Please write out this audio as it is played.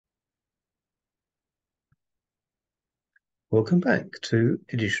Welcome back to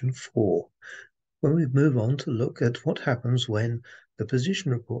edition 4, when we move on to look at what happens when the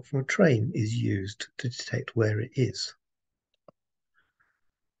position report from a train is used to detect where it is.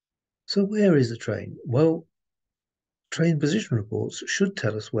 So where is the train? Well, train position reports should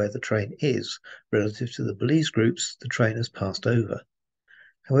tell us where the train is relative to the police groups the train has passed over.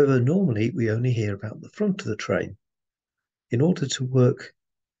 However, normally we only hear about the front of the train. In order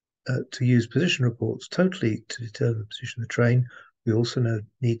to use position reports totally to determine the position of the train, we also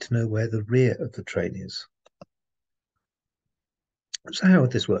need to know where the rear of the train is. So how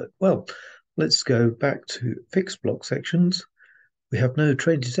would this work? Well, let's go back to fixed block sections. We have no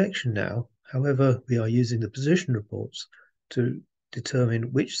train detection now. However, we are using the position reports to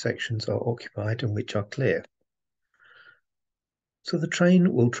determine which sections are occupied and which are clear. So the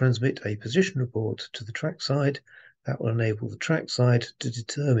train will transmit a position report to the trackside that will enable the trackside to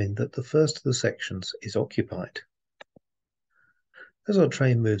determine that the first of the sections is occupied. As our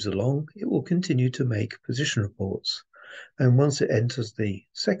train moves along, it will continue to make position reports, and once it enters the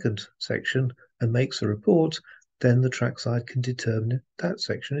second section and makes a report, then the trackside can determine that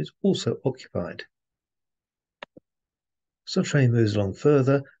section is also occupied. So the train moves along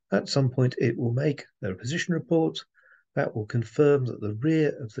further. At some point it will make a position report that will confirm that the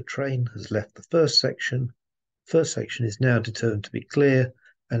rear of the train has left the first section. First section is now determined to be clear,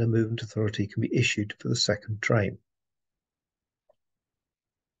 and a movement authority can be issued for the second train.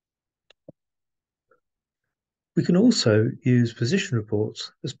 We can also use position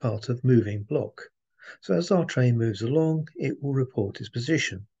reports as part of moving block. So as our train moves along, it will report its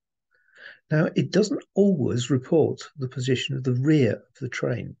position. Now, it doesn't always report the position of the rear of the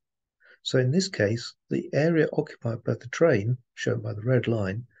train. So in this case, the area occupied by the train, shown by the red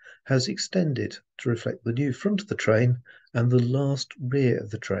line, has extended to reflect the new front of the train and the last rear of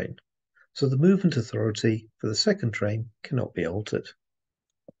the train. So the movement authority for the second train cannot be altered.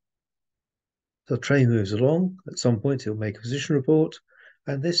 So the train moves along. At some point, it will make a position report.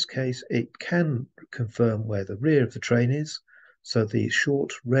 And in this case, it can confirm where the rear of the train is. So the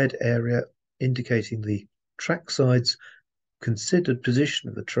short red area indicating the trackside's considered position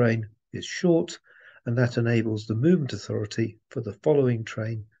of the train is short, and that enables the movement authority for the following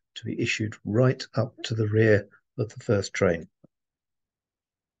train to be issued right up to the rear of the first train.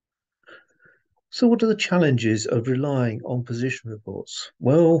 So what are the challenges of relying on position reports?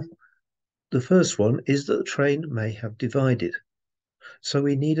 Well, the first one is that the train may have divided. So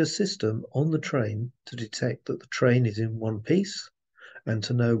we need a system on the train to detect that the train is in one piece and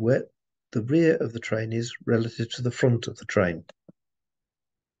to know where the rear of the train is relative to the front of the train.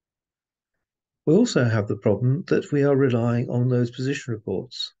 We also have the problem that we are relying on those position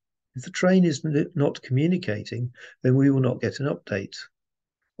reports. If the train is not communicating, then we will not get an update.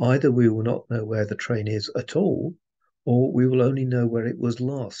 Either we will not know where the train is at all, or we will only know where it was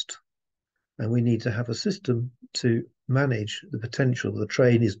last. And we need to have a system to manage the potential the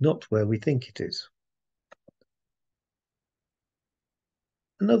train is not where we think it is.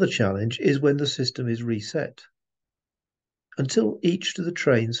 Another challenge is when the system is reset. Until each of the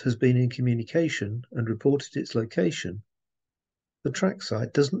trains has been in communication and reported its location, the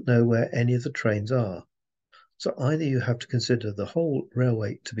trackside doesn't know where any of the trains are. So either you have to consider the whole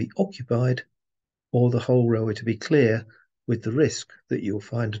railway to be occupied or the whole railway to be clear, with the risk that you'll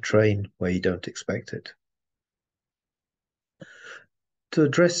find a train where you don't expect it. To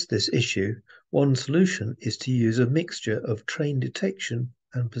address this issue, one solution is to use a mixture of train detection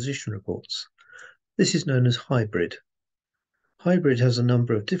and position reports. This is known as hybrid. Hybrid has a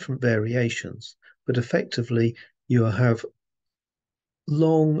number of different variations, but effectively you have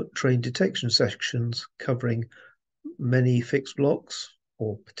long train detection sections covering many fixed blocks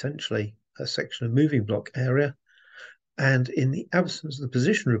or potentially a section of moving block area. And in the absence of the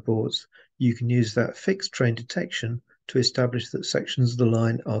position reports, you can use that fixed train detection to establish that sections of the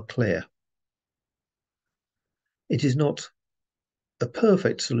line are clear. It is not a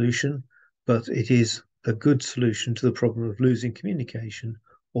perfect solution, but it is a good solution to the problem of losing communication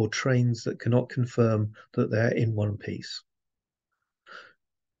or trains that cannot confirm that they're in one piece.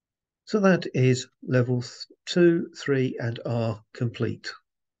 So that is level 2, 3, and R complete.